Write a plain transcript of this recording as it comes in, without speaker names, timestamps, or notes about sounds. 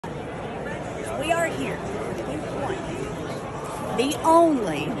We are here in Hawaii. The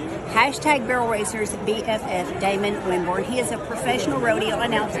only hashtag barrel racers BFF Damon Winborn. He is a professional rodeo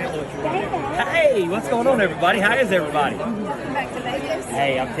announcer. Hey, what's going on, everybody? How is everybody? Welcome back to Vegas.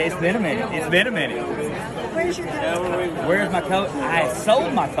 Hey, it's been a minute. It's been a minute. Where's your coat? Where's my coat? I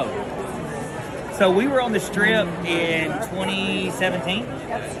sold my coat. So we were on the strip in 2017,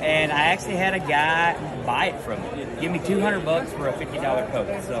 and I actually had a guy buy it from me. Give me $200 for a $50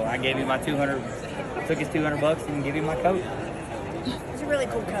 coat. So I gave him my 200, took his $200 and gave him my coat. It's a really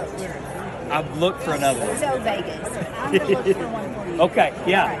cool coat. I've looked for another one. So Vegas. I'm going to look for one for you. Okay,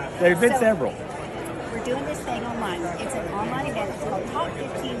 yeah. Right. There's been So, several. We're doing this thing online. It's an online event. It's called Top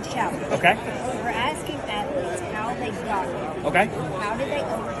 15 Challenge. Okay. We're asking athletes how they got here. Okay. How did they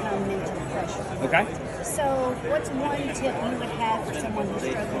overcome mental pressure? Okay. So, what's one tip you would have for someone who's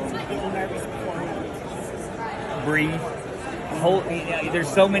struggling with getting nervous before? Breathe.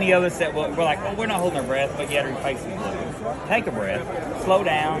 There's so many of us that we're like, well, we're not holding our breath, but yet our face is blue. Take a breath, slow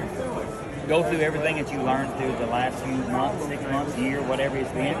down, go through everything that you learned through the last few months, 6 months, year, whatever it's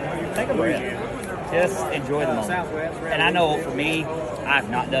been. Take a breath. Just enjoy the moment. And I know for me, I've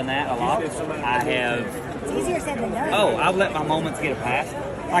not done that a lot. I have. It's easier said than done. Oh, I've let my moments get a pass.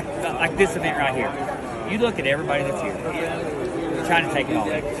 Like this event right here. You look at everybody that's here. Trying to take it all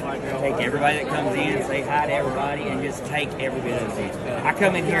in. Take everybody that comes in, say hi to everybody, and just take every bit of it. I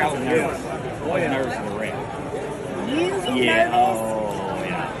come in here, I was nervous. I was nervous as a wreck. You Yeah. nervous? Oh,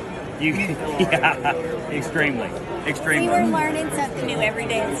 yeah. Yeah. Extremely. We were learning something new every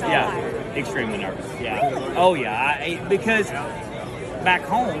day at Salt Yeah. Fire. Extremely nervous. Yeah. Oh, yeah. Because back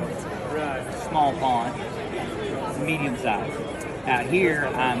home, small pond, medium size. Out here,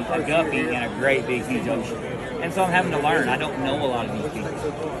 I'm a guppy in a great big huge ocean. And so I'm having to learn. I don't know a lot of these people,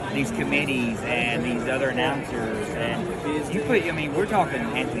 these committees and these other announcers. And we're talking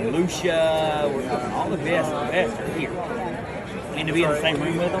Anthony Lucia, we're talking all the best are here. And to be in the same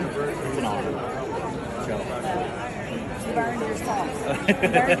room with them, it's an honor. So. You burned your sauce. You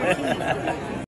burned your teeth.